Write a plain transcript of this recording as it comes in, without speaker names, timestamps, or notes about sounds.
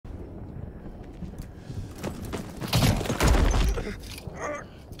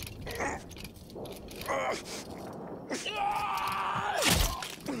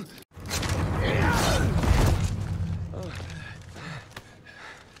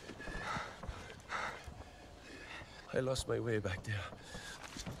I lost my way back there.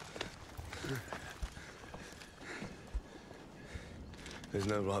 There's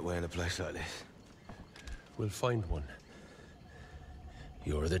no right way in a place like this. We'll find one.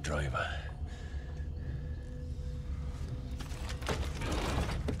 You're the driver.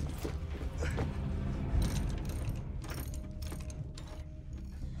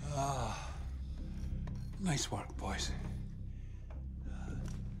 Nice work, boys.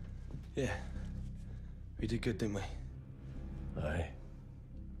 Yeah. We did good, didn't we? Aye.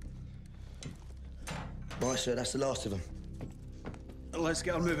 Right, sir, that's the last of them. Let's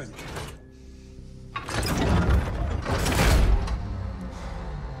get on moving.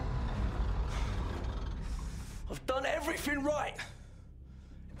 I've done everything right.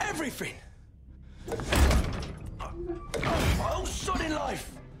 Everything. My whole sodding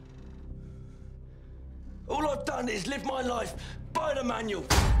life. All I've done is live my life by the manual.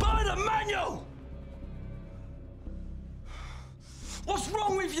 By the manual! What's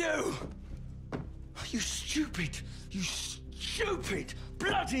wrong with you? You stupid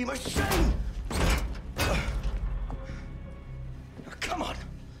bloody machine! Now, come on,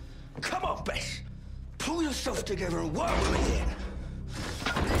 Bess. Pull yourself together and work with me here.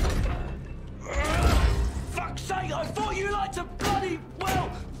 Fuck's sake, I thought you liked to bloody,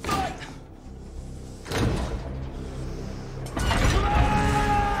 well,